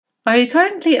Are you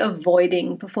currently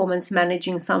avoiding performance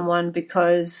managing someone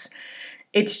because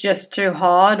it's just too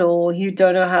hard or you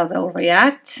don't know how they'll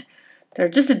react? They're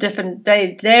just a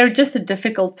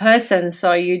difficult person,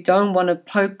 so you don't want to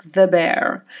poke the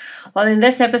bear. Well, in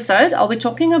this episode, I'll be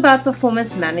talking about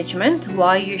performance management,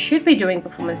 why you should be doing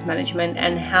performance management,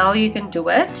 and how you can do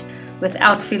it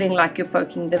without feeling like you're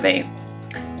poking the bear.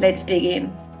 Let's dig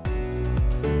in.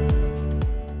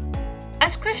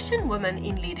 As Christian women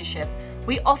in leadership,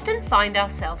 we often find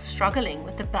ourselves struggling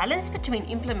with the balance between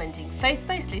implementing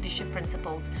faith-based leadership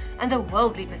principles and the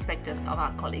worldly perspectives of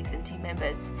our colleagues and team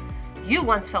members. You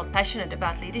once felt passionate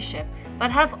about leadership,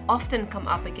 but have often come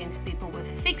up against people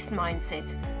with fixed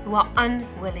mindsets who are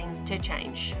unwilling to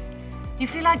change. You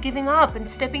feel like giving up and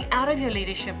stepping out of your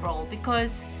leadership role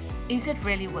because, is it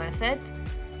really worth it?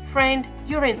 Friend,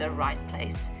 you're in the right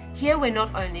place. Here we're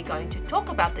not only going to talk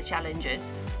about the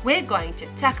challenges, we're going to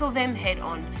tackle them head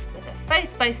on with a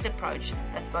faith-based approach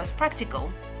that's both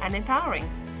practical and empowering.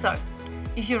 So,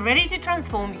 if you're ready to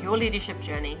transform your leadership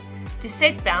journey, to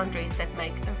set boundaries that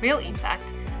make a real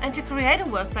impact, and to create a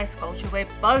workplace culture where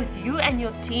both you and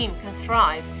your team can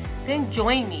thrive, then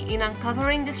join me in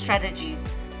uncovering the strategies,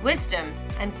 wisdom,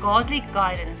 and godly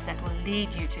guidance that will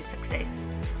lead you to success.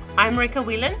 I'm Rika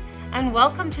Whelan, and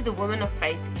welcome to the Women of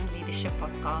Faith in Leadership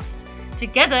podcast.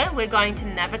 Together, we're going to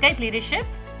navigate leadership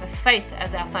with faith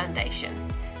as our foundation.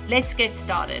 Let's get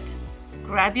started.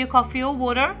 Grab your coffee or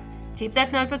water, keep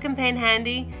that notebook and pen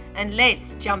handy, and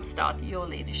let's jumpstart your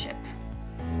leadership.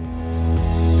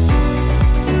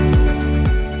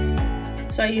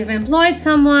 So you've employed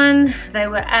someone, they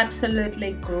were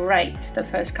absolutely great the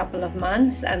first couple of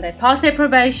months and they passed their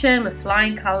probation with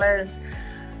flying colors.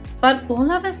 But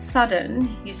all of a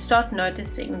sudden, you start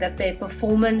noticing that their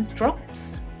performance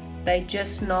drops. They're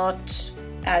just not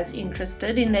as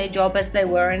interested in their job as they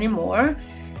were anymore,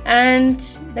 and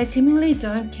they seemingly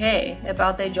don't care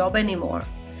about their job anymore.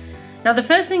 Now, the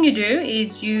first thing you do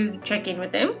is you check in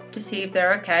with them to see if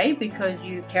they're okay, because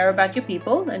you care about your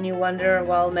people and you wonder,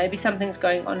 well, maybe something's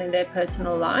going on in their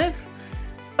personal life,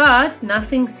 but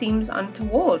nothing seems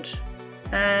untoward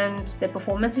and their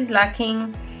performance is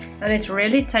lacking. And it's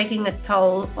really taking a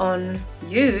toll on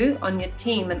you, on your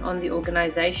team, and on the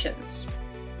organization.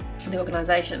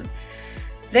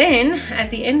 Then, at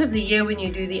the end of the year, when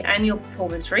you do the annual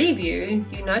performance review,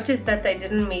 you notice that they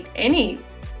didn't meet any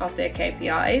of their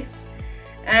KPIs.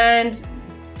 And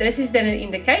this is then an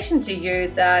indication to you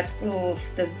that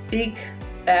the big,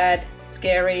 bad,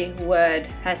 scary word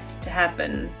has to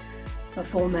happen.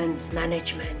 Performance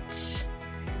management.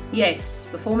 Yes,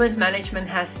 performance management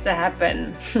has to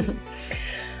happen.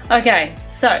 Okay,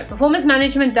 so performance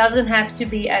management doesn't have to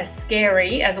be as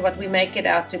scary as what we make it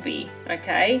out to be,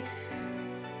 okay?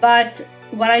 But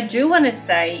what I do want to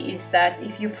say is that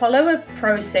if you follow a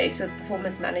process with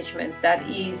performance management that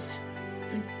is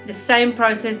the same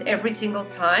process every single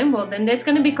time, well, then there's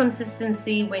going to be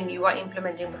consistency when you are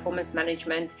implementing performance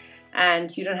management,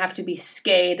 and you don't have to be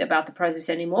scared about the process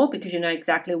anymore because you know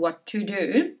exactly what to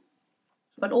do.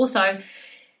 But also,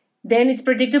 then it's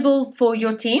predictable for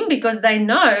your team because they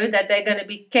know that they're going to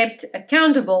be kept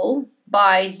accountable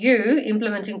by you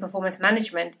implementing performance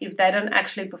management if they don't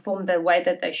actually perform the way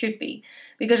that they should be.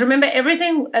 Because remember,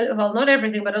 well, not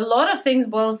everything, but a lot of things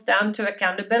boils down to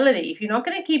accountability. If you're not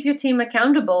going to keep your team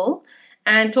accountable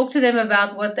and talk to them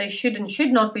about what they should and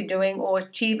should not be doing, or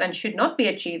achieve and should not be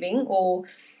achieving, or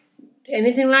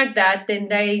anything like that, then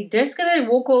they're just going to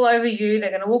walk all over you. They're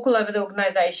going to walk all over the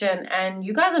organization, and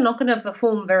you guys are not going to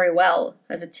perform very well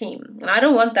as a team. And I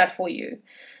don't want that for you.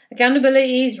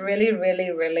 Accountability is really,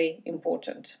 really, really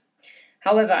important.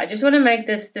 However, I just want to make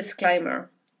this disclaimer.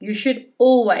 You should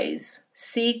always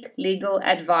seek legal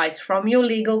advice from your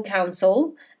legal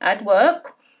counsel at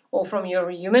work or from your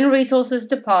human resources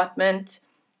department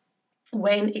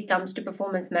when it comes to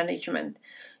performance management.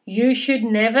 You should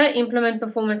never implement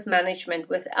performance management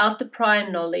without the prior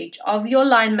knowledge of your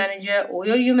line manager or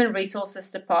your human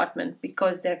resources department,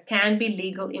 because there can be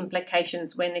legal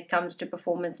implications when it comes to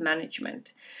performance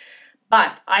management.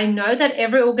 But I know that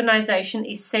every organization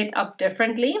is set up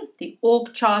differently. The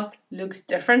org chart looks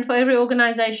different for every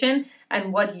organization,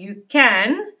 and what you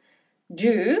can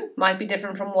do might be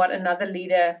different from what another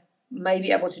leader may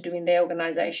be able to do in their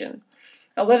organization.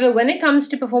 However, when it comes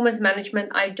to performance management,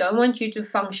 I don't want you to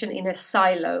function in a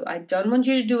silo. I don't want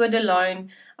you to do it alone.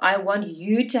 I want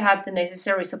you to have the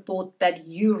necessary support that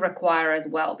you require as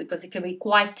well, because it can be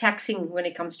quite taxing when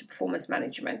it comes to performance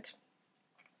management.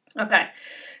 Okay,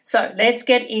 so let's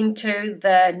get into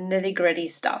the nitty-gritty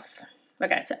stuff.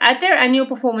 Okay, so at their annual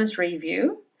performance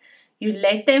review, you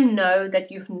let them know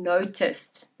that you've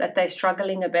noticed that they're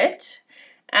struggling a bit,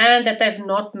 and that they've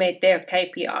not met their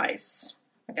KPIs.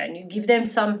 Okay, and you give them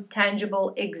some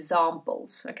tangible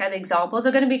examples. Okay, the examples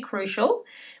are going to be crucial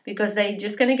because they're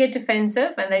just going to get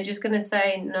defensive and they're just going to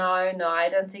say, no, I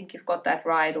don't think you've got that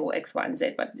right, or X, Y, and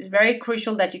Z. But it's very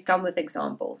crucial that you come with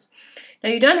examples. Now,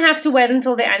 you don't have to wait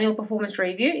until the annual performance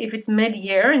review. If it's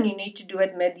mid-year and you need to do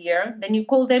it mid-year, then you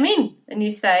call them in and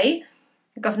you say,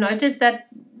 look, I've noticed that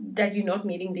you're not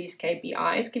meeting these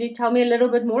KPIs. Can you tell me a little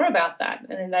bit more about that?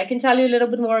 And then they can tell you a little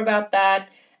bit more about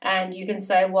that. And you can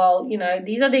say, well,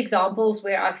 these are the examples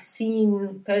where I've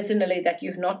seen personally that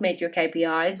you've not met your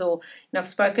KPIs, or I've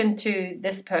spoken to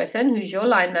this person who's your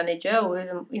line manager or who's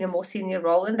in a more senior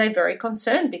role, and they're very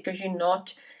concerned because you're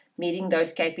not meeting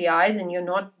those KPIs and you're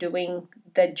not doing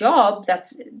the job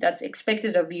that's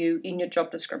expected of you in your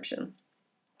job description,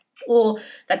 or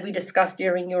that we discussed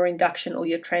during your induction or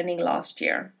your training last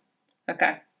year.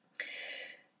 Okay.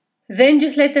 Then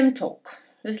just let them talk.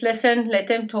 Just listen, let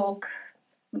them talk.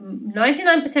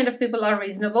 99% of people are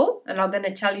reasonable and are going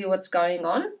to tell you what's going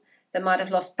on. They might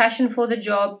have lost passion for the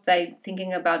job. They're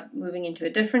thinking about moving into a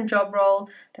different job role.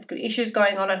 They've got issues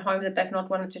going on at home that they've not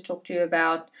wanted to talk to you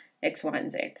about, X, Y,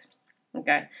 and Z.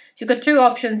 Okay. So you've got two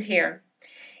options here.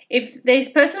 If there's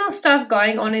personal stuff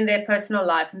going on in their personal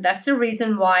life, and that's the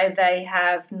reason why they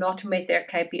have not met their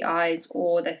KPIs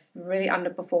or they've really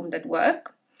underperformed at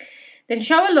work, then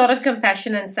show a lot of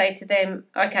compassion and say to them,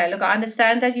 okay, look, I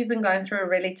understand that you've been going through a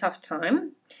really tough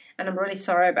time, and I'm really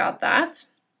sorry about that.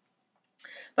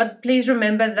 But please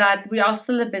remember that we are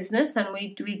still a business and we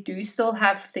do still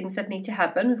have things that need to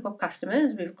happen. We've got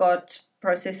customers, we've got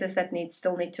processes that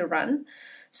still need to run.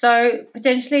 So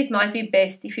potentially it might be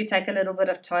best if you take a little bit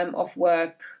of time off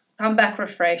work, come back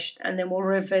refreshed, and then we'll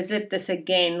revisit this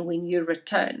again when you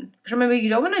return. Because remember, you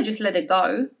don't want to just let it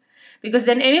go, because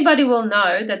then anybody will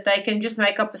know that they can just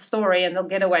make up a story and they'll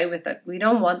get away with it. We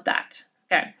don't want that.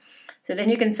 Okay. So then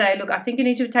you can say, look, I think you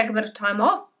need to take a bit of time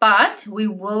off, but we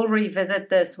will revisit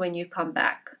this when you come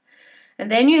back.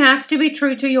 And then you have to be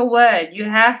true to your word. You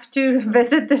have to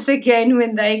visit this again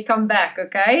when they come back,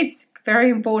 okay? It's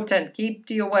very important. Keep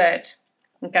to your word.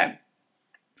 Okay.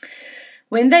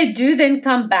 When they do then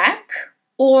come back,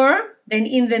 or then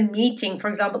in the meeting, for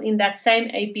example, in that same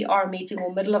APR meeting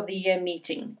or middle of the year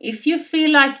meeting, if you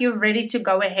feel like you're ready to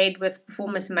go ahead with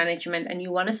performance management and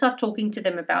you want to start talking to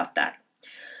them about that,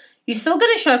 you're still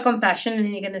going to show compassion and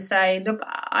you're going to say, look,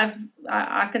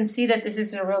 I can see that this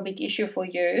is a real big issue for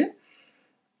you.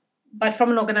 But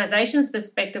from an organization's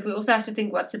perspective, we also have to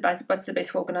think what's the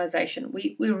best for organization.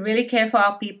 We really care for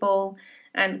our people.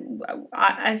 And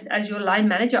as your line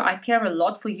manager, I care a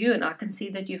lot for you and I can see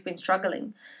that you've been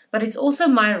struggling. But it's also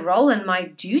my role and my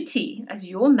duty as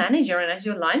your manager and as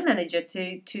your line manager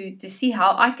to see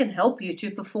how I can help you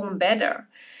to perform better.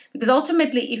 Because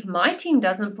ultimately, if my team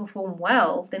doesn't perform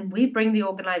well, then we bring the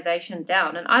organization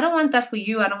down. And I don't want that for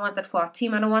you. I don't want that for our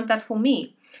team. I don't want that for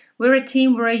me. We're a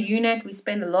team. We're a unit. We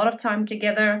spend a lot of time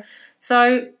together.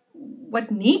 So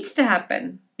what needs to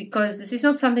happen, because this is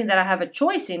not something that I have a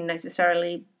choice in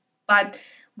necessarily, but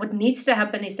what needs to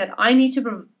happen is that I need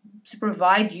to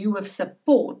provide you with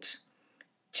support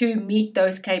to meet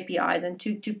those KPIs and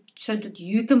so that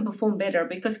you can perform better,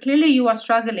 because clearly you are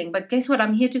struggling. But guess what?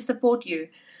 I'm here to support you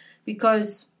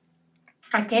because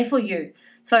I care for you.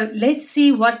 So let's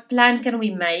see what plan can we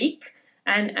make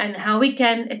and how we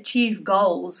can achieve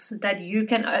goals that you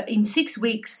can, in 6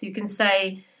 weeks, you can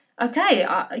say, okay,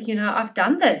 I've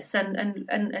done this and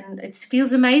it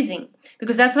feels amazing,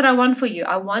 because that's what I want for you.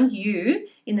 I want you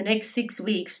in the next 6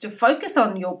 weeks to focus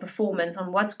on your performance,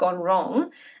 on what's gone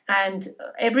wrong and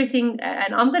everything.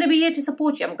 And I'm going to be here to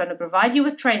support you. I'm going to provide you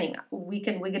with training. We're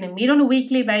going to meet on a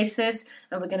weekly basis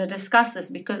and we're going to discuss this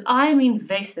because I'm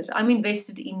invested. I'm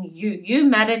invested in you. You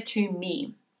matter to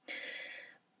me.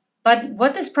 But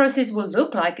what this process will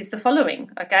look like is the following,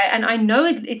 okay? And I know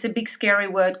it's a big scary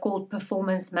word called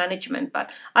performance management, but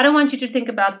I don't want you to think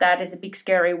about that as a big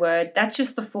scary word. That's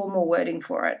just the formal wording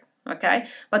for it, okay?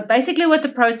 But basically what the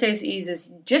process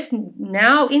is just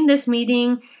now in this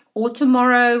meeting or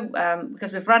tomorrow,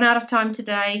 because we've run out of time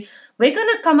today, we're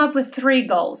going to come up with 3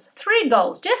 goals. 3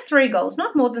 goals, just 3 goals,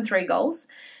 not more than 3 goals,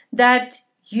 that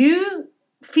you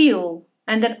feel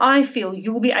and that I feel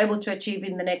you will be able to achieve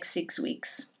in the next 6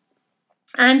 weeks.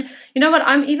 And you know what,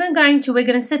 we're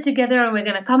going to sit together and we're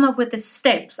going to come up with the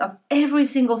steps of every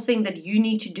single thing that you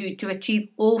need to do to achieve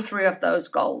all 3 of those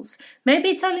goals. Maybe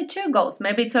it's only 2 goals,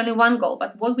 maybe it's only 1 goal,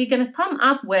 but what we're going to come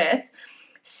up with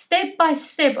step by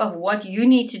step of what you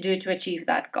need to do to achieve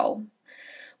that goal.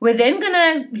 We're then going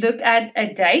to look at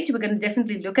a date. We're going to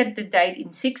definitely look at the date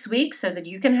in 6 weeks so that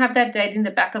you can have that date in the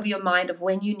back of your mind of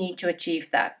when you need to achieve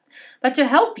that. But to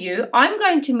help you, I'm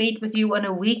going to meet with you on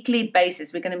a weekly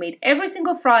basis. We're going to meet every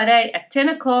single Friday at 10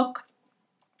 o'clock.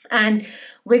 And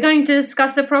we're going to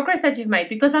discuss the progress that you've made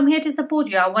because I'm here to support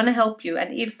you. I want to help you.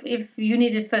 And if you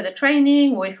needed further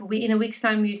training, or if in a week's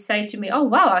time you say to me, oh,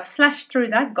 wow, I've slashed through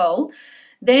that goal,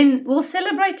 then we'll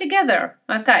celebrate together.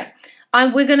 Okay.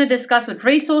 We're going to discuss what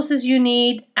resources you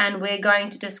need, and we're going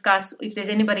to discuss if there's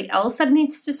anybody else that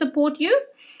needs to support you.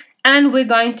 And we're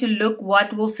going to look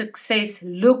what will success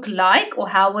look like, or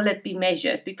how will it be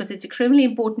measured, because it's extremely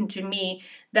important to me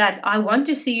that I want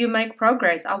to see you make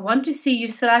progress. I want to see you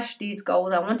slash these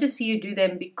goals. I want to see you do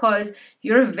them because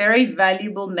you're a very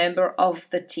valuable member of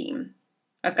the team.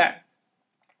 Okay.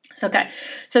 So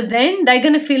then they're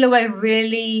going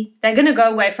to they're going to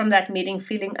go away from that meeting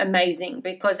feeling amazing,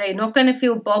 because they're not going to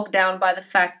feel bogged down by the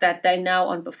fact that they're now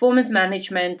on performance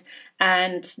management,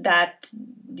 and that,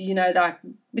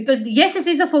 because yes, this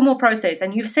is a formal process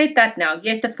and you've said that now.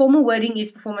 Yes, the formal wording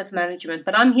is performance management,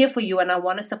 but I'm here for you and I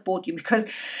want to support you, because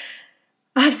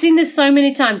I've seen this so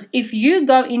many times. If you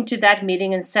go into that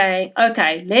meeting and say,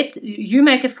 okay, you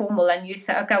make it formal and you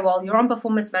say, okay, well, you're on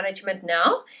performance management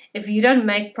now. If you don't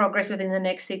make progress within the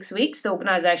next 6 weeks, the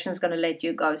organization is going to let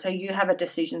you go. So you have a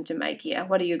decision to make here.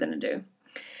 What are you going to do?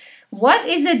 What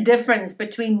is the difference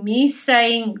between me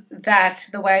saying that,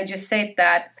 the way I just said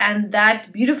that, and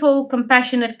that beautiful,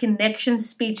 compassionate connection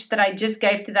speech that I just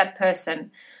gave to that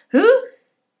person?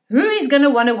 Who is going to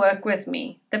want to work with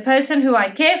me? The person who I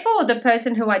care for, or the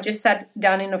person who I just sat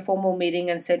down in a formal meeting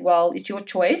and said, well, it's your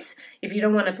choice. If you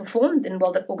don't want to perform, then,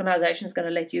 well, the organization is going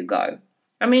to let you go.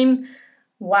 I mean,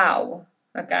 wow.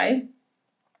 Okay.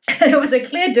 There was a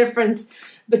clear difference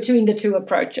between the two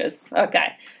approaches.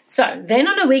 Okay. So then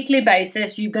on a weekly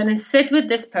basis, you're going to sit with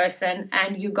this person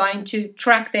and you're going to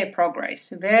track their progress.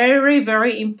 Very,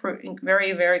 very important,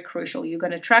 very, very crucial. You're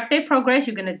going to track their progress.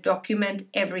 You're going to document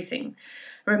everything.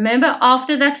 Remember,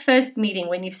 after that first meeting,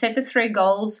 when you've set the 3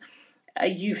 goals,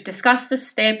 you've discussed the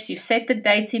steps, you've set the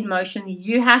dates in motion,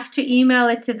 you have to email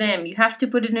it to them. You have to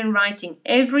put it in writing.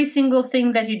 Every single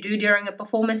thing that you do during a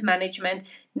performance management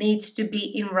needs to be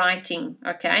in writing,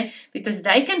 okay? Because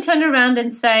they can turn around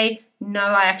and say, no,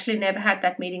 I actually never had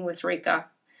that meeting with Rika.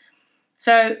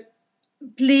 So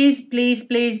please, please,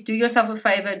 please do yourself a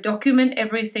favor. Document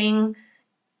everything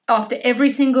after every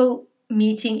single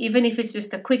meeting, even if it's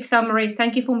just a quick summary.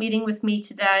 Thank you for meeting with me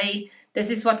today. This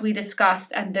is what we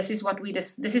discussed, and this is what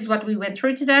we went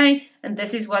through today, and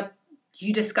this is what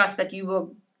you discussed that you were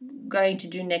going to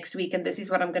do next week, and this is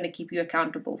what I'm going to keep you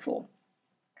accountable for.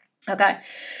 Okay,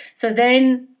 so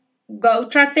then go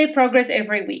track their progress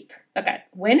every week. Okay,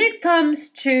 when it comes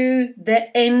to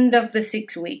the end of the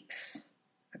 6 weeks,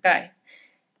 okay,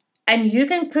 and you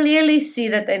can clearly see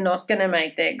that they're not going to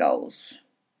make their goals.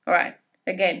 All right,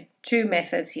 again, 2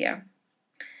 methods here.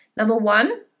 Number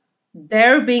 1,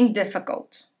 they're being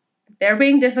difficult. They're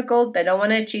being difficult. They don't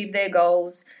want to achieve their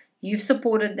goals. You've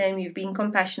supported them. You've been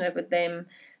compassionate with them.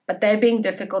 But they're being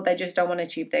difficult. They just don't want to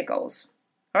achieve their goals.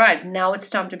 All right, now it's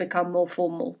time to become more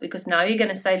formal, because now you're going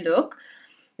to say, look,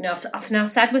 I've now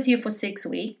sat with you for 6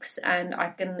 weeks, and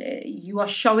you are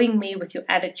showing me with your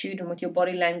attitude and with your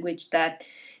body language that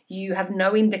you have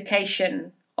no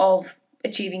indication of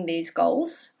achieving these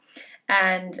goals.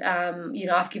 And,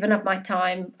 I've given up my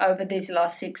time over these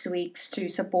last 6 weeks to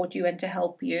support you and to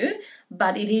help you.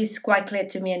 But it is quite clear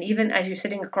to me, and even as you're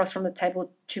sitting across from the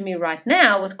table to me right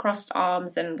now with crossed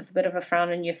arms and with a bit of a frown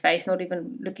on your face, not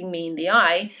even looking me in the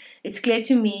eye, it's clear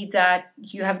to me that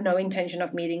you have no intention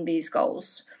of meeting these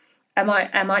goals. Am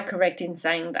I correct in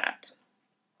saying that?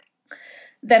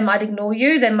 They might ignore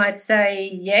you, they might say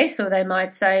yes, or they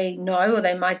might say no, or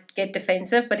they might get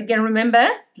defensive. But again, remember,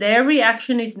 their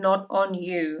reaction is not on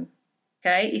you.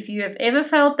 Okay? If you have ever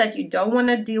felt that you don't want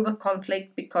to deal with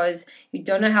conflict because you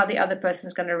don't know how the other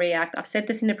person's going to react, I've said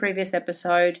this in a previous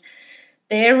episode,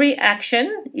 their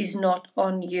reaction is not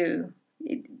on you.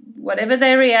 Whatever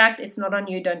they react, it's not on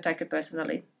you. Don't take it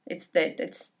personally. It's their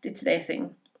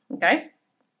thing. Okay?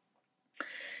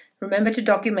 Remember to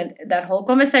document that whole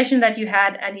conversation that you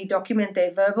had, and you document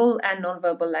their verbal and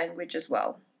non-verbal language as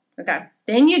well. Okay.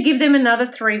 Then you give them another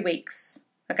 3 weeks.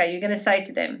 Okay. You're going to say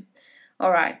to them, all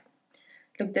right,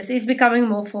 look, this is becoming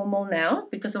more formal now,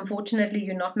 because unfortunately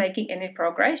you're not making any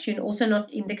progress. You're also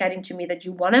not indicating to me that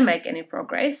you want to make any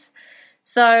progress.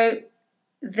 So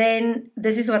then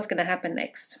this is what's going to happen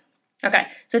next. Okay.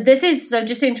 So just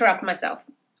to interrupt myself,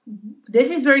 this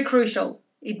is very crucial.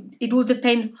 It will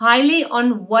depend highly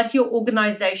on what your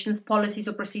organization's policies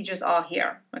or procedures are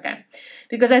here, okay?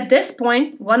 Because at this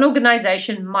point, one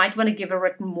organization might want to give a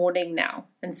written warning now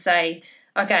and say,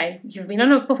 okay, you've been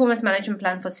on a performance management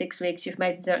plan for 6 weeks, you've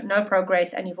made no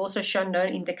progress, and you've also shown no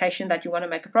indication that you want to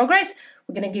make a progress.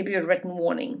 We're going to give you a written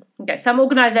warning. Okay, some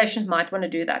organizations might want to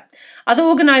do that. Other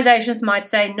organizations might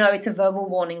say, no, it's a verbal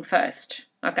warning first.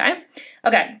 Okay,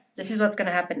 this is what's going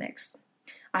to happen next.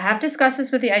 I have discussed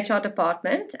this with the HR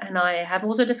department, and I have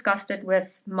also discussed it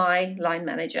with my line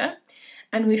manager,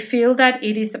 and we feel that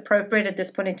it is appropriate at this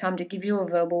point in time to give you a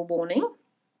verbal warning,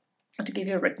 or to give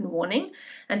you a written warning,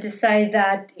 and to say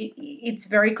that it's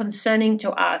very concerning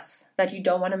to us that you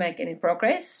don't want to make any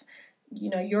progress.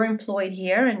 You're employed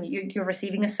here and you're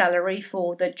receiving a salary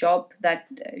for the job that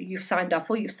you've signed up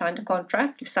for. You've signed a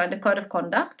contract, you've signed a code of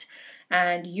conduct,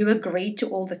 and you agreed to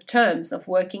all the terms of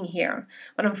working here.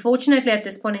 But unfortunately, at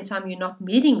this point in time, you're not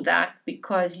meeting that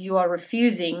because you are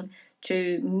refusing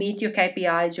to meet your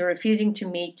KPIs, you're refusing to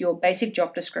meet your basic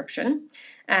job description,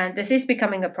 and this is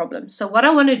becoming a problem. So what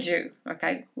I want to do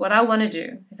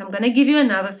is I'm going to give you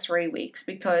another 3 weeks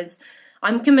because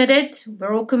I'm committed,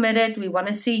 we're all committed, we want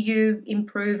to see you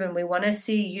improve and we want to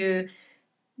see you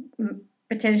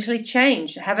potentially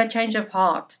change, have a change of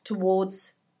heart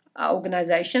towards our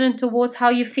organization and towards how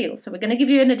you feel. So we're going to give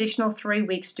you an additional 3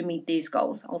 weeks to meet these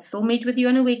goals. I'll still meet with you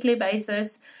on a weekly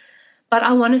basis, but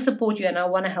I want to support you and I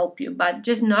want to help you. But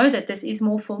just know that this is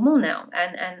more formal now.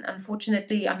 And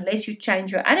unfortunately, unless you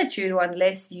change your attitude or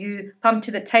unless you come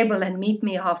to the table and meet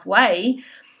me halfway,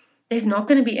 there's not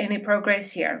going to be any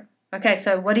progress here. Okay,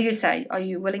 so what do you say? Are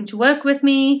you willing to work with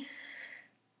me?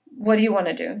 What do you want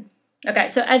to do? Okay,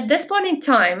 so at this point in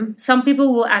time, some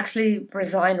people will actually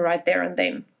resign right there and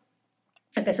then.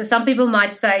 Okay, so some people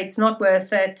might say it's not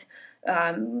worth it.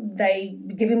 They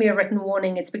giving me a written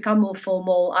warning. It's become more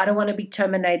formal. I don't want to be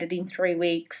terminated in 3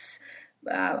 weeks.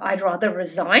 I'd rather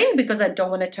resign because I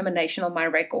don't want a termination on my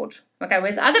record. Okay,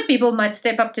 whereas other people might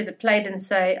step up to the plate and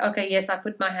say, okay, yes, I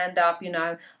put my hand up.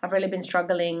 I've really been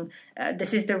struggling.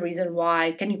 This is the reason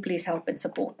why. Can you please help and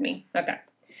support me? Okay.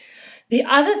 The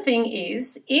other thing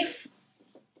is if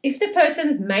the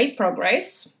person's made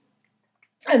progress,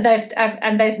 and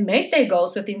they've made their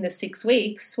goals within the 6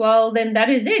 weeks, well, then that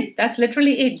is it. That's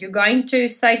literally it. You're going to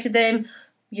say to them,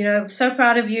 so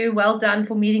proud of you. Well done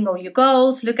for meeting all your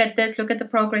goals. Look at this. Look at the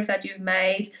progress that you've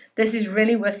made. This is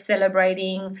really worth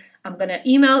celebrating. I'm going to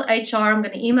email HR. I'm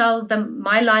going to email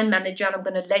my line manager, and I'm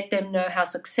going to let them know how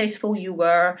successful you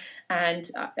were, and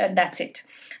that's it.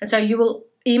 And so you will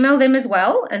email them as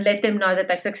well and let them know that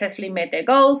they've successfully met their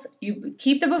goals. You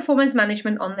keep the performance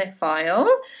management on their file,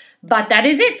 but that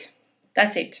is it.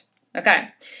 That's it. Okay.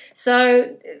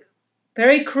 So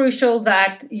very crucial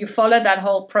that you follow that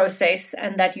whole process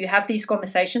and that you have these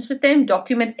conversations with them.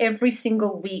 Document every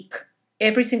single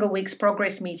week's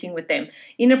progress meeting with them.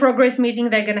 In a progress meeting,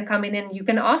 they're going to come in and you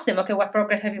can ask them, okay, what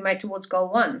progress have you made towards goal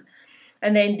 1?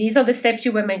 And then these are the steps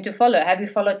you were meant to follow. Have you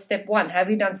followed step 1?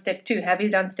 Have you done step 2? Have you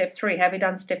done step 3? Have you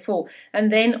done step 4?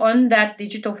 And then on that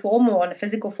digital form or on a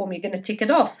physical form, you're going to tick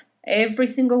it off every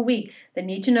single week. They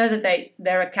need to know that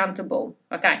they're accountable.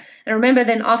 Okay. And remember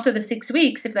then after the 6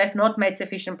 weeks, if they've not made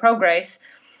sufficient progress,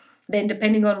 then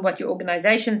depending on what your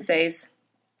organization says,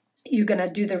 you're going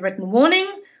to do the written warning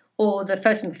or the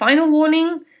first and final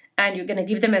warning, and you're going to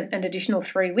give them an additional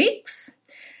 3 weeks.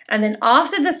 And then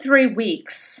after the 3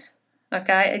 weeks,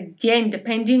 okay, again,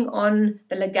 depending on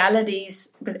the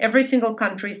legalities, because every single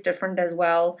country is different as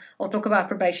well. I'll talk about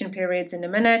probation periods in a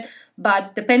minute.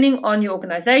 But depending on your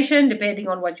organization, depending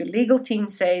on what your legal team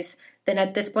says, then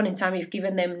at this point in time, you've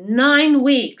given them 9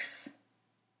 weeks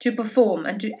to perform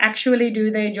and to actually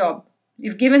do their job.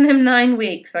 You've given them 9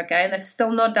 weeks, okay, and they've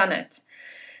still not done it.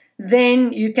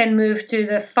 Then you can move to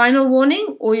the final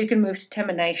warning or you can move to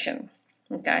termination.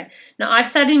 Okay. Now, I've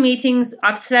sat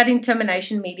in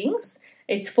termination meetings.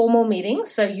 It's formal meetings.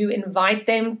 So you invite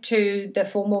them to the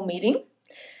formal meeting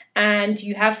and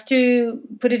you have to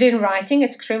put it in writing.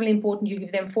 It's extremely important. You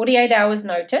give them 48 hours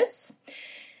notice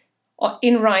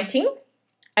in writing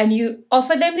and you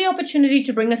offer them the opportunity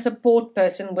to bring a support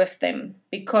person with them,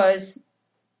 because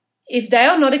if they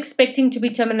are not expecting to be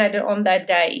terminated on that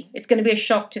day, it's going to be a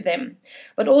shock to them.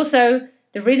 But also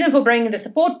the reason for bringing the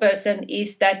support person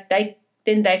is that they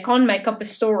can't make up a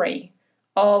story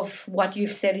of what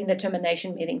you've said in the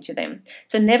termination meeting to them.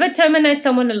 So never terminate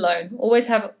someone alone. Always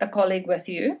have a colleague with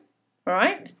you, all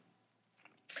right?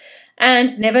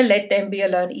 And never let them be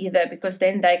alone either, because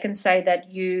then they can say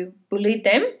that you bullied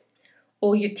them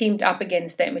or you teamed up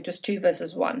against them. It was 2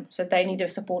 versus 1. So they need a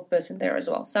support person there as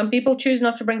well. Some people choose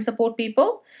not to bring support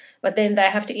people, but then they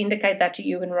have to indicate that to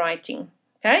you in writing.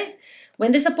 Okay.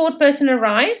 When the support person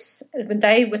arrives, you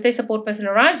let the support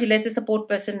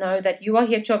person know that you are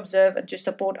here to observe and to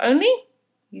support only.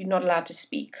 You're not allowed to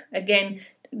speak. Again,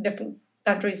 different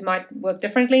countries might work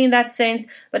differently in that sense,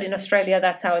 but in Australia,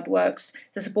 that's how it works.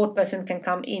 The support person can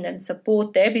come in and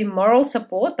support there, be moral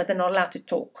support, but they're not allowed to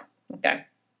talk. Okay.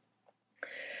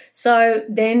 So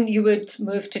then you would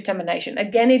move to termination.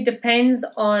 Again, it really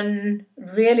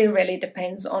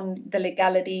depends on the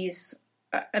legalities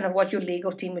and of what your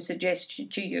legal team would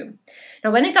suggest to you.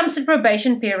 Now, when it comes to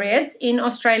probation periods, in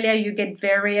Australia, you get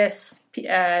various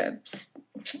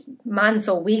months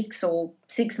or weeks or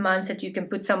 6 months that you can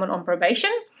put someone on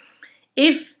probation.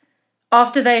 If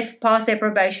after they've passed their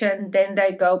probation, then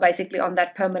they go basically on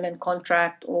that permanent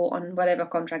contract or on whatever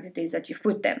contract it is that you've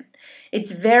put them.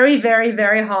 It's very, very,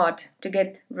 very hard to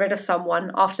get rid of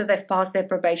someone after they've passed their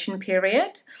probation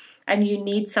period. And you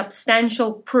need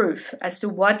substantial proof as to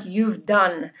what you've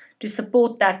done to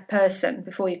support that person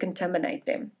before you can terminate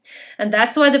them. And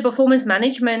that's why the performance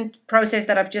management process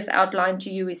that I've just outlined to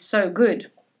you is so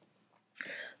good.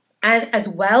 And as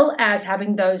well as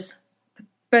having those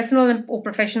personal or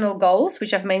professional goals,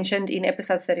 which I've mentioned in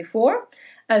episode 34,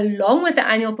 along with the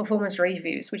annual performance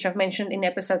reviews, which I've mentioned in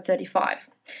episode 35.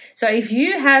 So if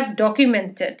you have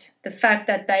documented the fact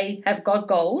that they have got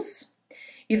goals,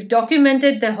 you've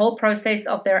documented the whole process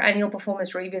of their annual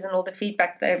performance reviews and all the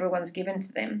feedback that everyone's given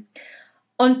to them.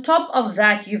 On top of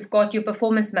that, you've got your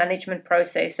performance management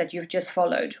process that you've just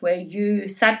followed, where you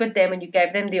sat with them and you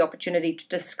gave them the opportunity to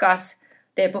discuss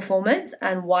their performance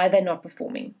and why they're not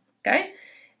performing. Okay?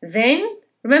 Then,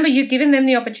 remember, you've given them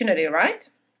the opportunity, right?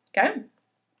 Okay?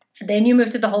 Then you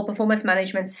move to the whole performance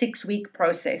management 6-week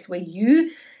process, where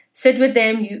you sit with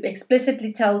them, you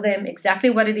explicitly tell them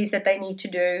exactly what it is that they need to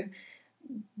do,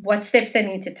 what steps they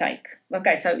need to take.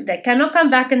 Okay, so they cannot come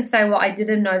back and say, well, I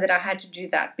didn't know that I had to do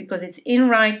that, because it's in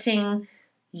writing.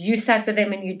 You sat with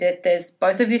them and you did this.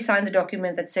 Both of you signed the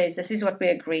document that says this is what we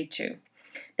agreed to.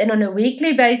 Then on a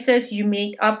weekly basis, you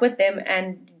meet up with them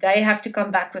and they have to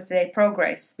come back with their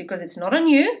progress, because it's not on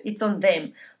you, it's on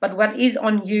them. But what is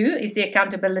on you is the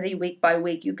accountability week by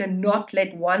week. You cannot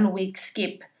let 1 week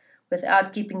skip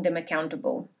without keeping them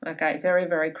accountable. Okay, very,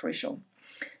 very crucial.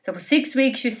 So for 6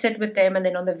 weeks, you sit with them, and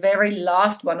then on the very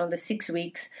last one, on the 6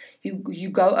 weeks, you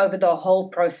go over the whole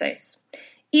process.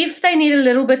 If they need a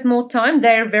little bit more time,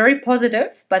 they're very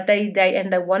positive, but they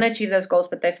want to achieve those goals,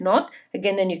 but they've not.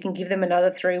 Again, then you can give them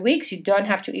another 3 weeks. You don't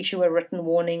have to issue a written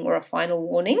warning or a final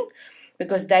warning,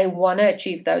 because they want to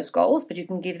achieve those goals, but you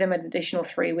can give them an additional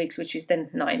 3 weeks, which is then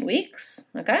 9 weeks.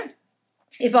 Okay.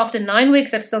 If after 9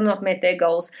 weeks they've still not met their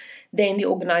goals, then the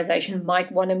organization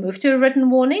might want to move to a written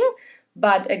warning.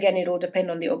 But again, it will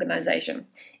depend on the organization.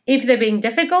 If they're being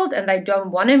difficult and they don't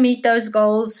want to meet those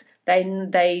goals,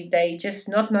 they just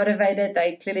not motivated,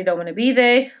 they clearly don't want to be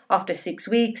there. After 6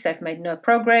 weeks, they've made no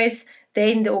progress,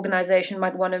 then the organization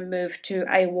might want to move to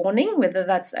a warning, whether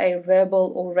that's a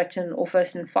verbal or written or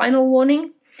first and final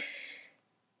warning.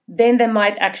 Then they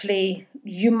might actually,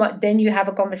 you have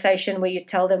a conversation where you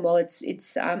tell them, well,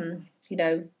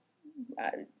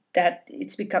 that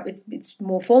it's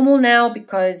more formal now,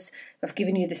 because I've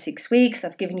given you the 6 weeks,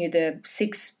 I've given you the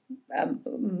 6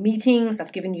 meetings,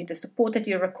 I've given you the support that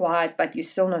you required, but you're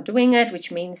still not doing it, which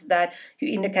means that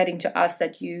you're indicating to us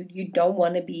that you don't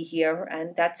want to be here,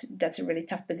 and that's a really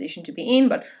tough position to be in,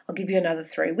 but I'll give you another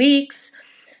 3 weeks.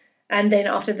 And then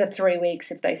after the 3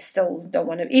 weeks, if they still don't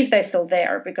want to, if they're still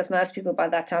there, because most people by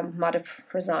that time might have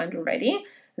resigned already,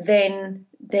 then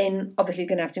obviously you're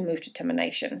going to have to move to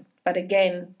termination. But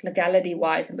again,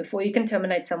 legality-wise, and before you can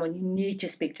terminate someone, you need to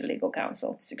speak to legal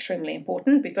counsel. It's extremely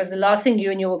important, because the last thing you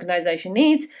and your organization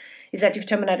needs is that you've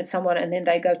terminated someone and then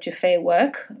they go to Fair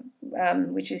Work,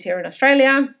 which is here in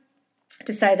Australia,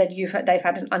 to say that they've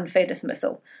had an unfair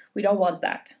dismissal. We don't want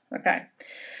that. Okay.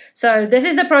 So this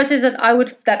is the process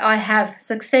that I have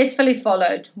successfully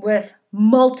followed with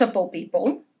multiple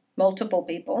people.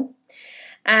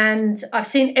 And I've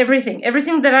seen everything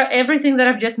that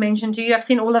I've just mentioned to you. I've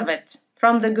seen all of it,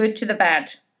 from the good to the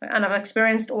bad, and I've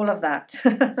experienced all of that.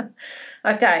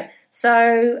 Okay,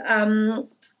 so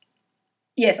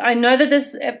yes, I know that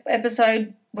this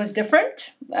episode was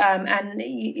different, and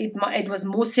it was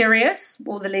more serious,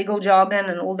 all the legal jargon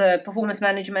and all the performance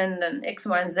management and X,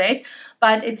 Y, and Z.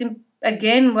 But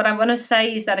again, what I want to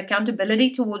say is that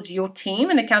accountability towards your team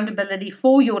and accountability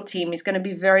for your team is going to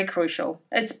be very crucial.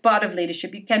 It's part of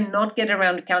leadership. You cannot get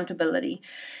around accountability.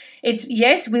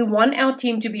 Yes, we want our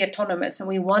team to be autonomous and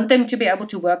we want them to be able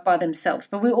to work by themselves,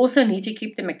 but we also need to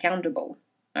keep them accountable.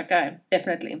 Okay,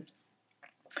 definitely.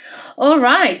 All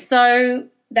right, so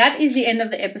that is the end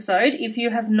of the episode. If you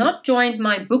have not joined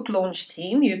my book launch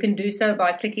team, you can do so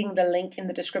by clicking the link in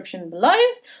the description below,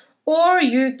 or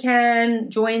you can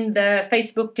join the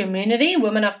Facebook community,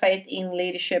 Women of Faith in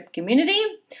Leadership community,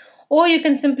 or you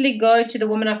can simply go to the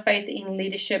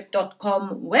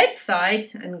womenoffaithinleadership.com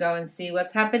website and go and see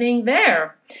what's happening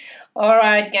there. All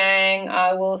right, gang,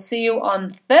 I will see you on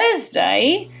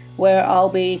Thursday, where I'll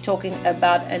be talking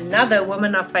about another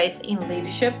Women of Faith in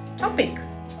Leadership topic.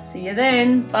 See you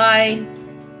then. Bye.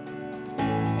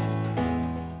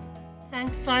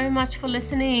 Thanks so much for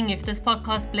listening. If this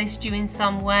podcast blessed you in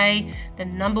some way, the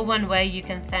number one way you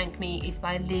can thank me is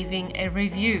by leaving a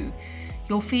review.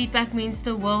 Your feedback means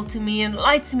the world to me and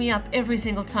lights me up every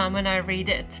single time when I read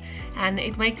it, and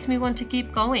it makes me want to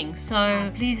keep going. So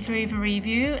please leave a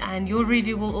review, and your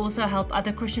review will also help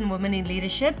other Christian women in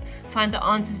leadership find the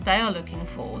answers they are looking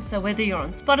for. So whether you're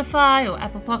on Spotify or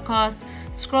Apple Podcasts,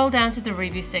 scroll down to the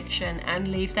review section and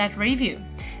leave that review.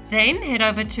 Then head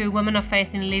over to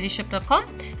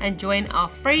womenoffaithinleadership.com and join our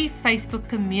free Facebook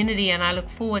community, and I look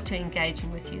forward to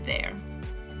engaging with you there.